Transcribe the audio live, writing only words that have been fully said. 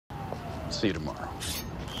See you tomorrow.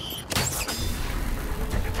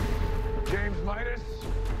 James Midas,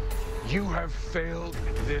 you have failed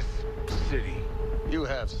this city. You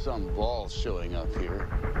have some balls showing up here.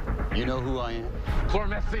 You know who I am?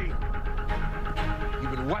 Chlormethine.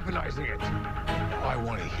 You've been weaponizing it. I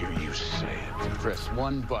want to hear you say it. Press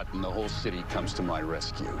one button, the whole city comes to my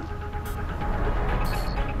rescue.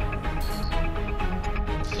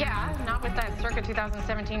 Yeah, not with that circa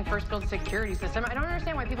 2017 first build security system. I don't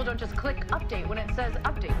understand why people don't just click update when it says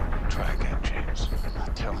update. Try again, James. I'm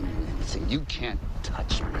not telling you anything. You can't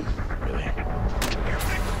touch me. Really? Come here.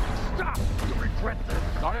 Stop! You'll regret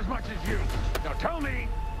this. Not as much as you. Now tell me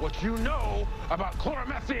what you know about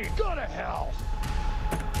chlormethine. Go to hell!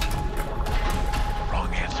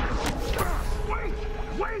 Wrong answer.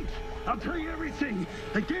 Wait! I'll tell you everything.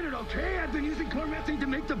 I did it, okay? I've been using chlormethine to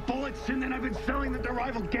make the bullets, and then I've been selling them to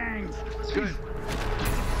rival gangs. Good.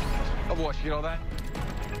 Overwatch, you get all that?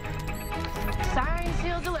 Signed,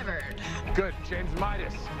 sealed, delivered. Good. James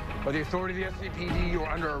Midas. By the authority of the SCPD, you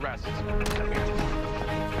are under arrest.